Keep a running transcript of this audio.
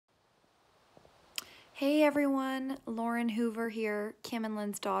Hey everyone, Lauren Hoover here, Kim and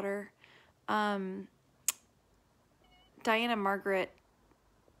Lynn's daughter. Diane and Margaret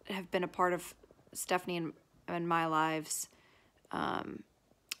have been a part of Stephanie and my lives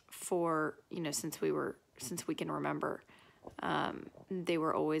for, since we can remember. They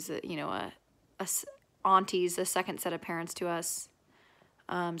were always, aunties, a second set of parents to us.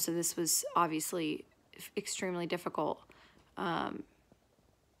 So this was obviously extremely difficult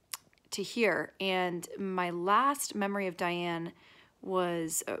to hear. And my last memory of Diane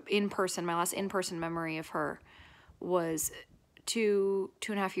was in person. My last in-person memory of her was two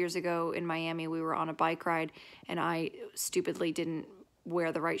and a half years ago in Miami. We were on a bike ride and I stupidly didn't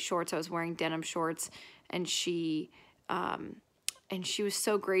wear the right shorts. I was wearing denim shorts, and she was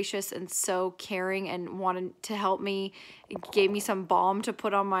so gracious and so caring and wanted to help me. It gave me some balm to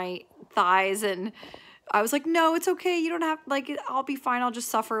put on my thighs, and I was like, no, it's okay. You don't have, I'll be fine. I'll just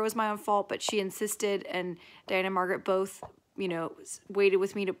suffer. It was my own fault. But she insisted, and Diane and Margaret both, waited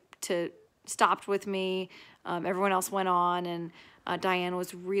with me to stopped with me. Everyone else went on, and Diane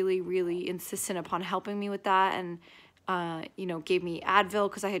was really, really insistent upon helping me with that, and, gave me Advil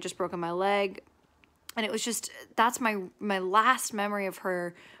because I had just broken my leg. And it was just, that's my last memory of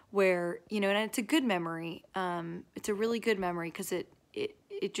her where, and it's a good memory. It's a really good memory because it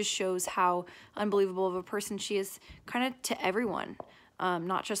just shows how unbelievable of a person she is, kind of to everyone,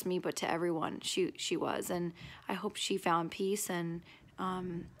 not just me, but to everyone. She was, and I hope she found peace. And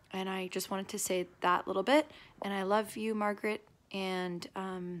I just wanted to say that little bit. And I love you, Margaret. And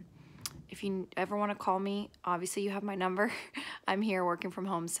if you ever want to call me, obviously you have my number. I'm here working from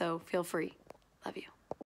home, so feel free. Love you.